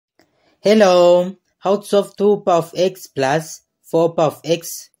Hello, how to solve 2 power of x plus 4 power of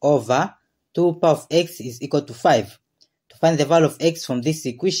x over 2 power of x is equal to 5. To find the value of x from this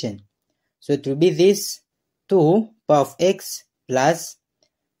equation. So it will be this 2 power of x plus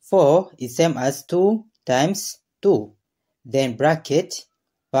 4 is same as 2 times 2. Then bracket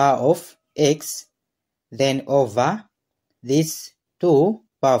power of x, then over this 2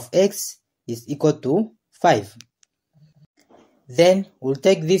 power of x is equal to 5. Then we'll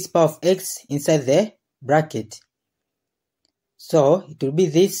take this power of x inside the bracket. So it will be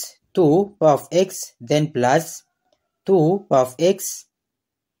this 2 power of x, then plus 2 power of x,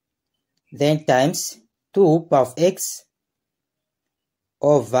 then times 2 power of x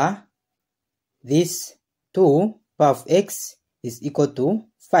over this 2 power of x is equal to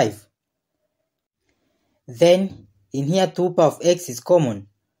 5. Then in here 2 power of x is common.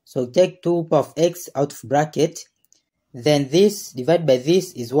 So take 2 power of x out of bracket. Then this divided by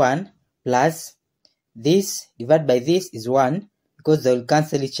this is 1 plus this divided by this is 1 because they will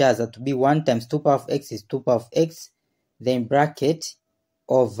cancel each other to be 1 times 2 power of x is 2 power of x. Then bracket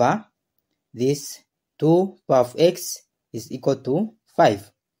over this 2 power of x is equal to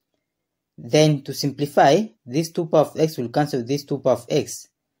 5. Then to simplify, this 2 power of x will cancel with this 2 power of x.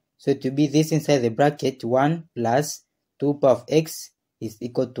 So it will be this inside the bracket 1 plus 2 power of x is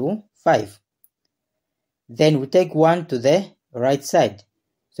equal to 5. Then we take 1 to the right side.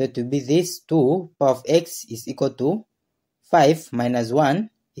 So it will be this 2 power of x is equal to 5 minus 1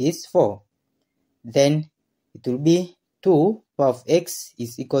 is 4. Then it will be 2 power of x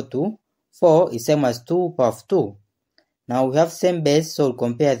is equal to 4 is same as 2 power of 2. Now we have same base, so we'll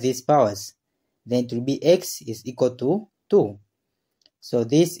compare these powers. Then it will be x is equal to 2. So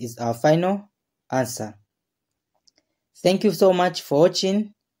this is our final answer. Thank you so much for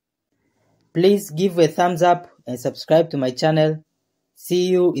watching. Please give a thumbs up and subscribe to my channel. See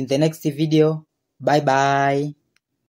you in the next video. Bye bye.